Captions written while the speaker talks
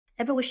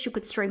Ever wish you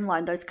could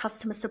streamline those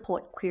customer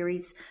support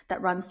queries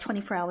that runs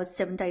 24 hours,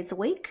 7 days a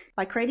week?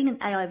 By creating an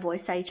AI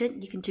voice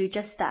agent, you can do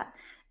just that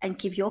and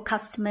give your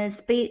customers,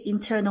 be it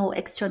internal or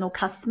external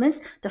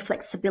customers, the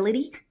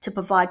flexibility to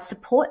provide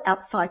support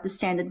outside the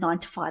standard 9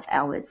 to 5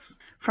 hours.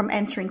 From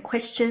answering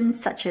questions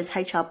such as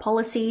HR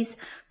policies,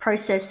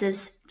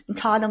 processes,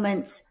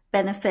 entitlements,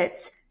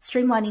 benefits,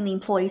 streamlining the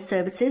employee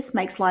services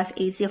makes life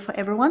easier for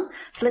everyone.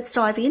 So let's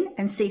dive in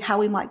and see how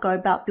we might go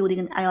about building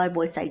an AI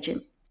voice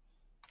agent.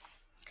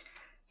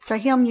 So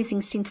here I'm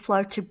using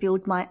Synthflow to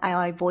build my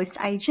AI voice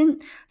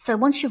agent. So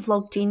once you've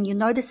logged in, you'll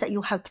notice that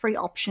you'll have 3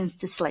 options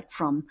to select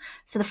from.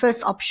 So the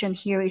first option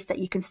here is that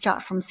you can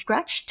start from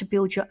scratch to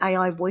build your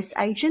AI voice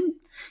agent.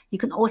 You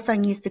can also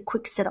use the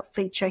quick setup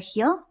feature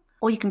here,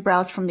 or you can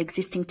browse from the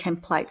existing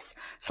templates.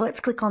 So let's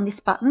click on this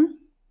button.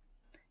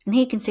 And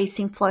here you can see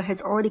Synthflow has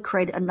already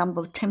created a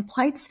number of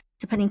templates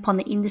depending upon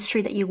the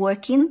industry that you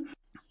work in,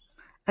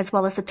 as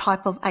well as the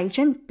type of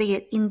agent, be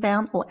it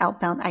inbound or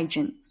outbound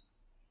agent.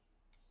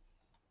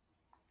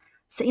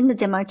 So in the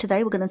demo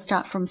today, we're going to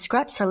start from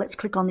scratch. So let's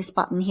click on this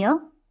button here.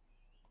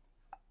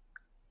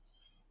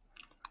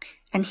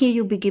 And here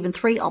you'll be given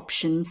 3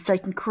 options. So you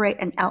can create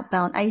an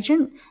outbound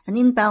agent, an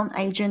inbound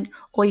agent,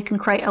 or you can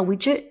create a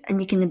widget and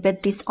you can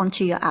embed this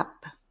onto your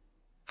app.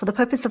 For the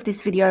purpose of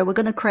this video, we're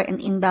going to create an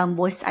inbound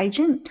voice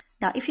agent.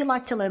 Now, if you'd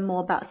like to learn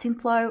more about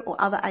Synthflow or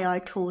other AI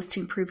tools to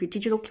improve your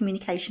digital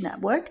communication at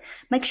work,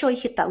 make sure you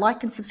hit that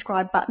like and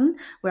subscribe button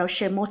where I'll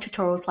share more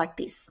tutorials like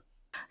this.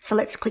 So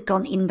let's click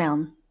on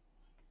inbound.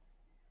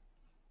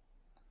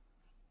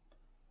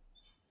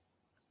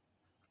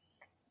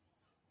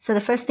 So the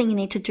first thing you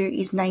need to do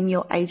is name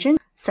your agent.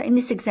 So in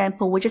this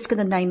example, we're just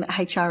going to name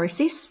it HR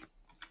Assist.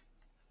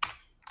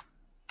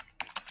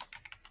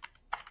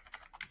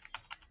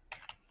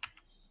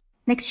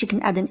 Next, you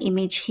can add an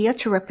image here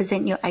to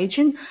represent your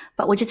agent,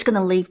 but we're just going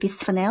to leave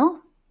this for now.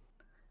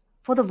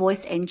 For the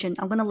voice engine,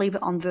 I'm going to leave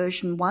it on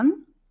version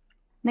 1.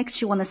 Next,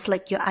 you want to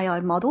select your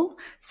AI model.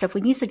 So if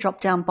we use the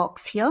drop-down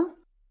box here,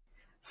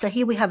 so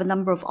here we have a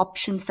number of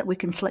options that we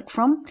can select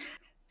from.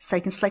 So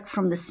you can select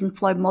from the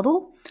Synthflow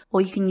model,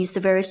 or you can use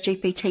the various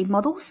GPT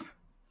models.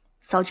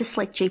 So I'll just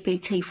select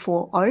GPT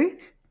 4.0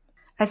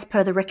 as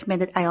per the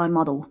recommended AI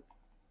model.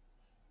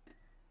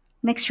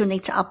 Next, you'll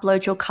need to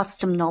upload your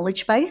custom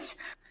knowledge base.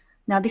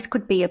 Now this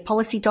could be a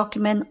policy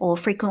document or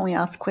frequently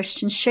asked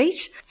questions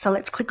sheet. So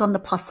let's click on the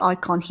plus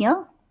icon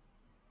here.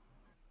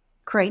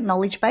 Create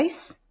knowledge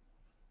base.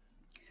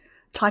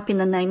 Type in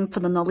the name for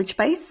the knowledge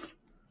base.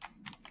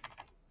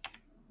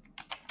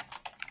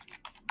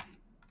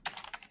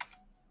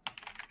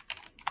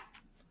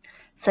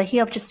 So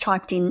here I've just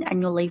typed in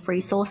annual leave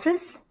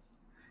resources.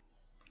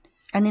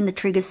 And in the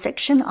triggers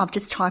section, I've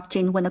just typed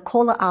in when a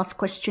caller asks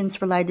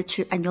questions related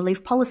to annual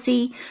leave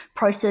policy,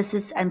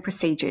 processes and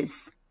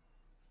procedures.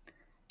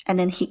 And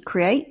then hit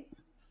create.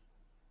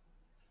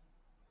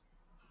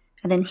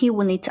 And then here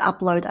we'll need to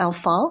upload our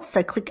file.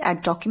 So click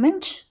add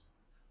document.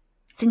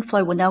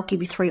 Synthflow will now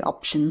give you 3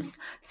 options.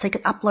 So you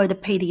can upload a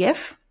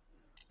PDF,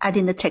 add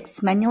in the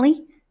text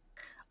manually,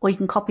 or you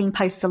can copy and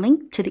paste the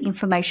link to the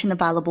information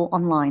available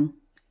online.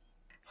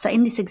 So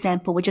in this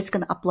example, we're just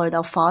going to upload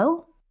our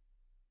file.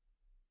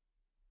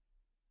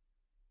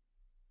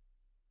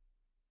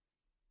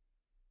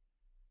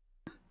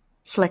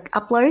 Select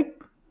upload.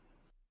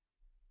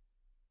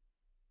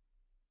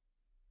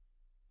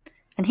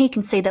 And here you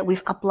can see that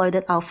we've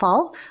uploaded our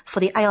file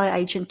for the AI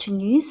agent to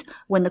use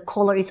when the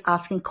caller is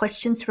asking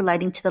questions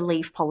relating to the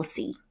leave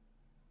policy.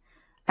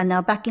 And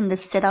now back in the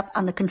setup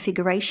under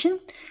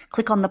configuration,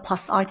 click on the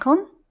plus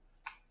icon,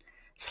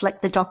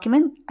 select the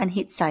document and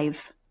hit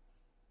save.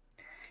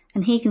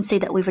 And here you can see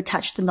that we've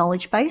attached the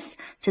knowledge base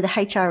to the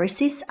HR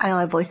Assist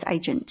AI voice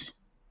agent.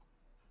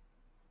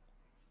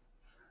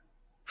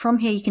 From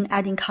here, you can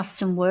add in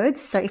custom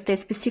words. So if there's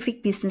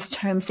specific business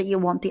terms that you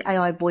want the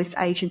AI voice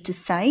agent to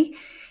say,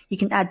 you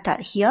can add that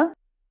here.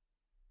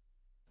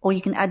 Or you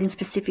can add in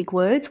specific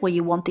words where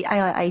you want the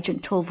AI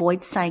agent to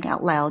avoid saying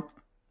out loud.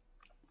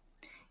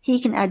 Here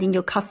you can add in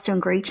your custom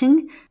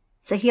greeting.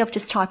 So here I've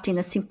just typed in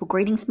a simple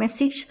greetings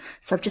message.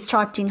 So I've just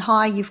typed in,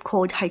 hi, you've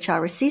called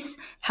HR Assist.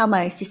 How may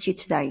I assist you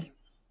today?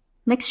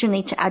 Next, you'll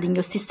need to add in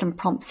your system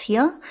prompts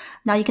here.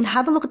 Now you can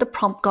have a look at the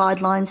prompt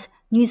guidelines,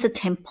 use a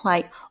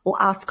template, or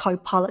ask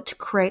Copilot to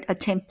create a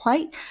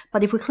template.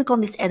 But if we click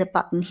on this edit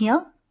button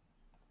here,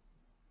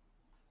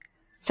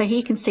 so here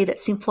you can see that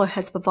Synthflow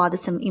has provided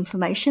some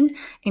information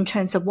in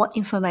terms of what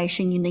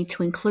information you need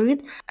to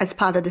include as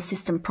part of the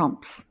system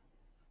prompts.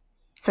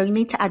 So you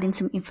need to add in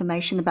some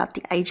information about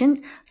the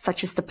agent,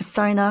 such as the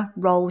persona,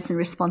 roles and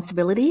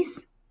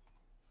responsibilities,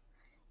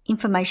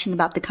 information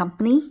about the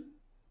company,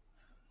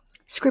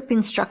 script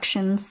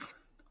instructions,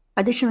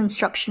 additional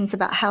instructions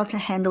about how to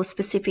handle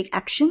specific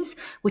actions,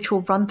 which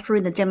we'll run through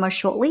in the demo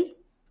shortly,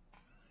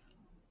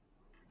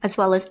 as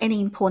well as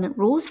any important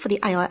rules for the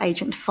AI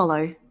agent to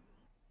follow.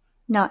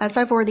 Now, as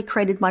I've already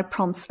created my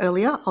prompts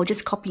earlier, I'll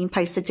just copy and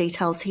paste the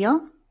details here.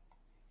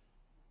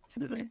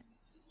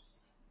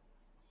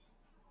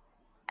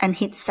 And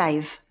hit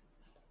save.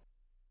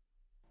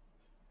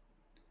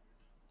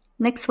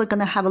 Next, we're going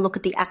to have a look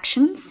at the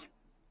actions.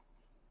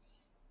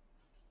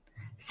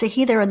 So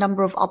here there are a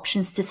number of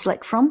options to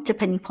select from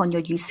depending upon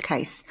your use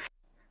case.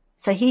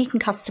 So here you can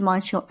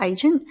customize your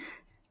agent.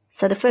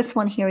 So the first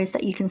one here is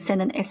that you can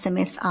send an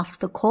SMS after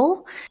the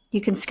call. You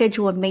can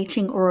schedule a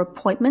meeting or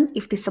appointment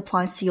if this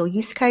applies to your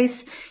use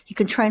case. You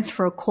can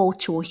transfer a call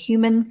to a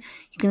human.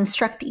 You can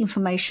extract the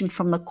information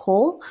from the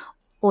call,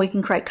 or you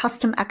can create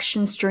custom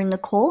actions during the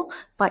call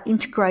by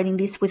integrating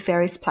this with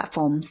various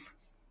platforms.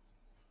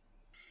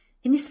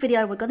 In this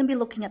video, we're going to be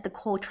looking at the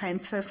call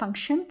transfer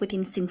function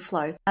within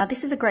Synthflow.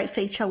 This is a great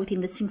feature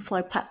within the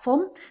Synthflow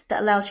platform that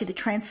allows you to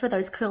transfer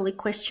those curly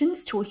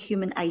questions to a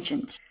human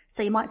agent.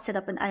 So you might set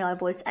up an AI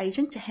voice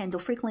agent to handle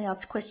frequently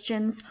asked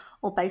questions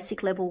or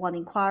basic level 1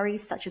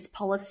 inquiries such as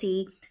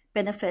policy,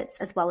 benefits,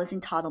 as well as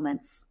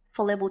entitlements.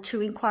 For level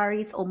 2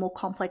 inquiries or more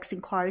complex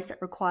inquiries that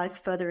requires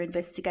further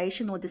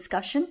investigation or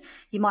discussion,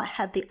 you might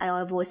have the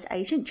AI voice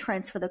agent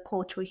transfer the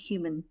call to a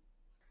human.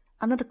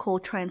 Under the call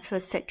transfer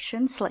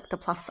section, select the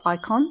plus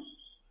icon,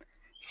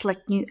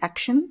 select new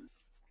action.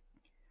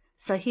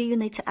 So here you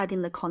need to add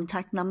in the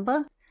contact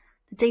number.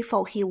 The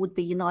default here would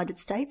be United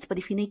States, but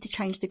if you need to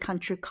change the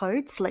country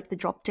code, select the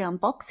drop-down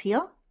box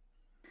here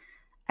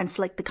and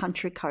select the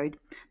country code.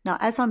 Now,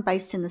 as I'm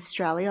based in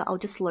Australia, I'll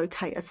just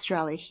locate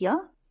Australia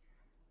here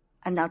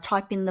and now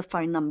type in the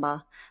phone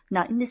number.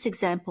 Now, in this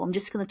example, I'm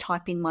just going to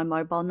type in my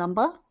mobile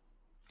number.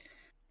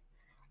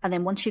 And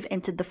then once you've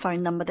entered the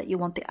phone number that you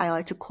want the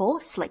AI to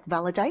call, select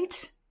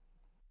validate.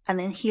 And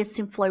then here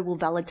Synthflow will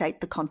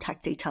validate the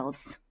contact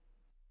details.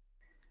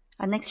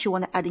 And next you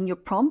want to add in your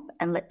prompt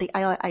and let the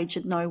AI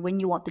agent know when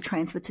you want the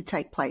transfer to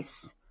take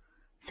place.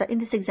 So in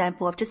this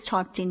example, I've just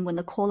typed in when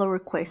the caller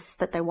requests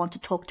that they want to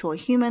talk to a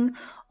human,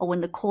 or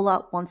when the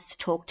caller wants to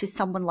talk to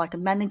someone like a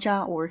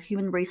manager or a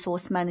human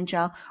resource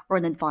manager or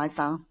an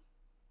advisor.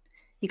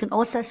 You can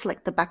also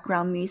select the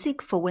background music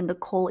for when the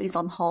call is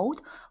on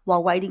hold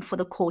while waiting for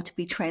the call to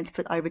be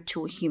transferred over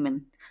to a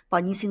human by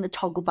using the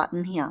toggle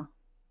button here.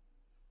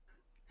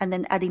 And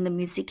then adding the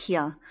music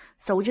here.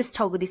 So we'll just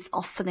toggle this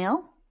off for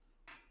now.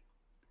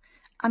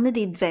 Under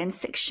the advanced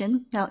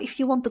section, now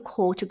if you want the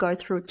call to go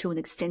through to an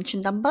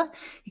extension number,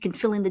 you can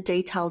fill in the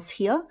details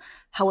here.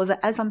 However,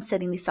 as I'm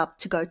setting this up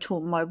to go to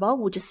a mobile,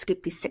 we'll just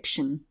skip this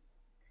section.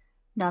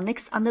 Now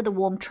next, under the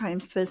warm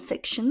transfer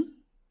section,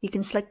 you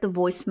can select the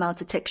voicemail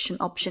detection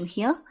option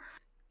here,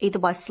 either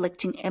by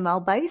selecting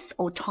ML-based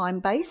or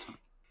time-based.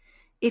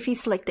 If you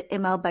select the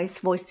ML-based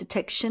voice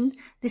detection,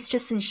 this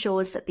just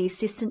ensures that the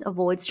assistant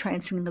avoids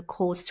transferring the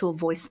calls to a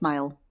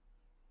voicemail.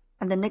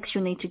 And then next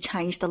you'll need to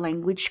change the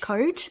language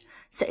code.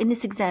 So in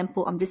this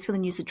example, I'm just going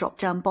to use the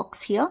drop-down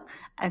box here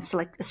and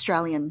select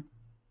Australian.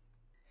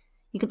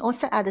 You can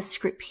also add a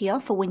script here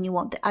for when you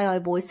want the AI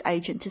voice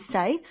agent to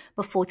say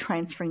before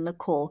transferring the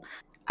call.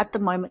 At the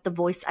moment, the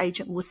voice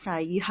agent will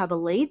say, "You have a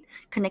lead,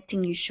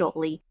 connecting you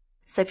shortly."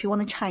 So if you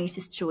want to change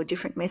this to a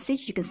different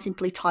message, you can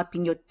simply type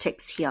in your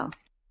text here.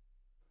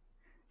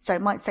 So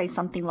it might say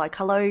something like,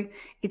 "Hello,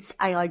 it's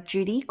AI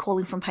Judy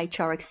calling from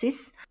HR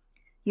Assist.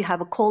 You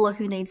have a caller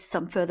who needs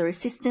some further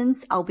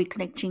assistance. I'll be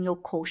connecting your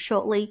call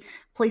shortly.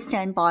 Please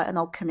stand by and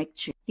I'll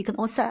connect you." You can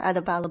also add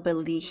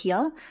availability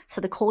here,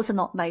 so the calls are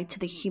not made to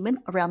the human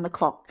around the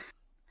clock.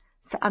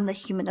 So under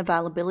human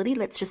availability,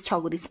 let's just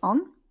toggle this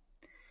on.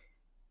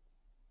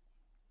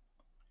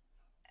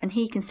 And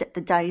here you can set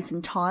the days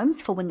and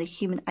times for when the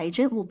human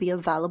agent will be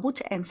available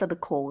to answer the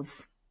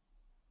calls.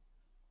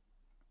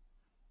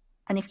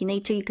 And if you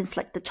need to, you can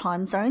select the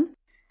time zone,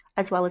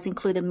 as well as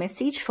include a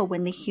message for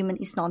when the human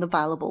is not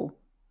available.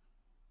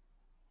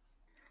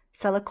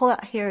 So the call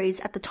out here is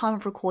at the time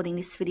of recording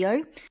this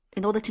video.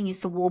 In order to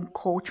use the warm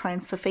call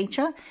transfer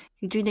feature,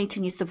 you do need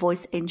to use the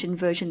voice engine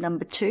version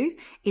number 2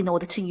 in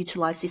order to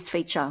utilize this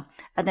feature.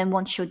 And then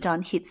once you're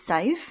done, hit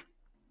save.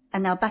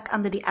 And now back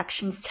under the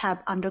Actions tab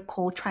under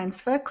Call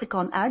Transfer, click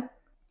on Add.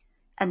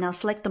 And now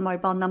select the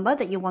mobile number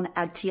that you want to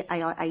add to your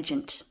AI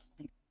agent.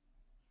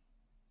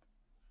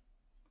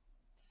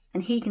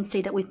 And here you can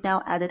see that we've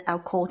now added our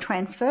call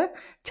transfer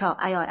to our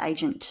AI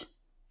agent.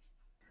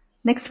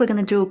 Next, we're going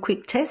to do a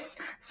quick test.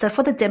 So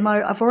for the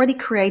demo, I've already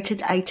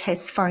created a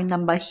test phone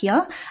number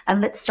here.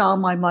 And let's dial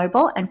my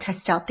mobile and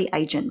test out the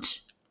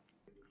agent.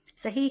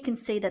 So here you can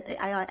see that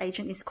the AI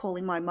agent is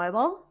calling my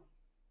mobile.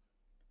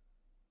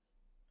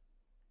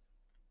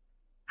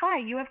 Hi,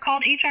 you have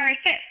called HR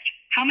Assist.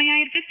 How may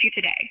I assist you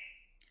today?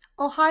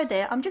 Oh, hi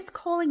there. I'm just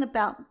calling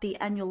about the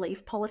annual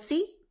leave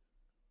policy.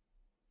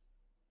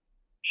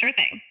 Sure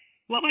thing.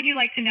 What would you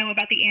like to know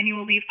about the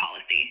annual leave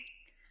policy?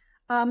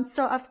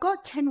 So I've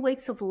got 10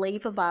 weeks of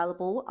leave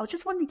available. I was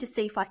just wanting to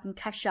see if I can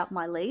cash out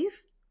my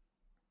leave.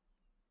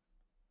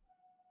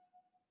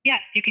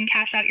 Yes, you can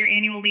cash out your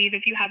annual leave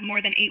if you have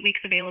more than 8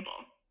 weeks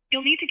available.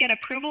 You'll need to get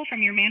approval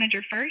from your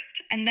manager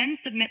first and then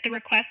submit the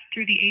request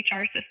through the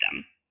HR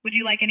system. Would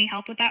you like any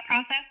help with that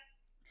process?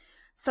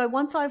 So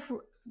once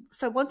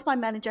my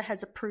manager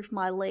has approved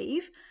my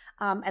leave,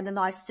 and then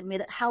I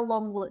submit it, how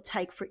long will it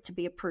take for it to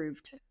be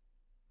approved?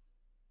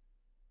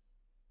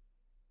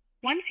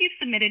 Once you've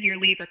submitted your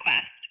leave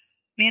request,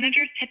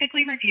 managers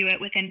typically review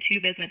it within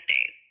 2 business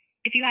days.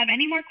 If you have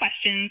any more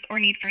questions or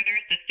need further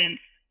assistance,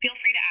 feel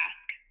free to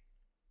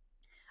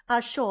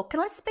ask. Sure. Can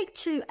I speak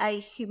to a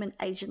human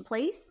agent,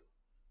 please?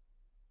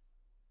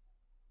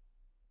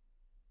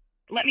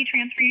 Let me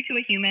transfer you to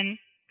a human.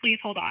 Please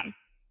hold on.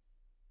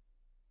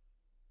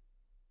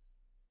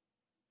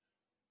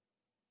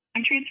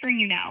 I'm transferring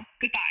you now.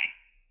 Goodbye.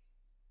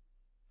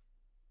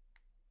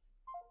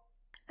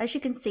 As you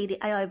can see,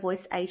 the AI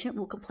voice agent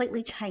will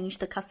completely change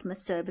the customer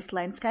service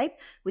landscape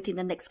within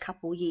the next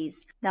couple of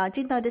years. Now, I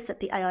did notice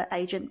that the AI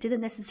agent didn't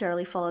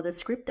necessarily follow the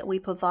script that we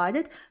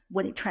provided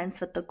when it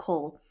transferred the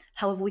call.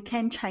 However, we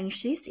can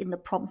change this in the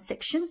prompt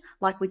section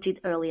like we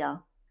did earlier.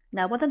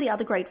 Now, one of the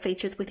other great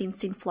features within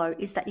Synthflow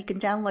is that you can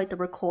download the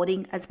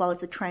recording as well as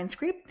the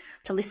transcript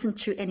to listen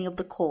to any of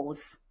the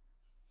calls.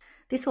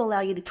 This will allow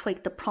you to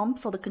tweak the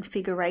prompts or the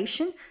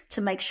configuration to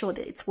make sure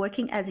that it's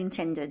working as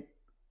intended.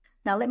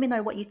 Now let me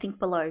know what you think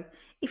below.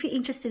 If you're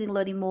interested in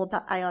learning more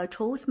about AI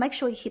tools, make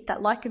sure you hit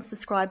that like and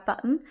subscribe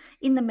button.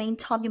 In the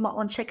meantime, you might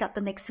want to check out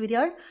the next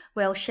video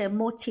where I'll share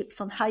more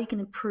tips on how you can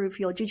improve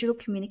your digital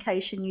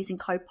communication using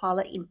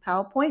Copilot in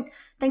PowerPoint.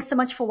 Thanks so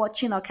much for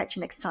watching. I'll catch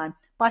you next time.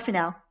 Bye for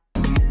now.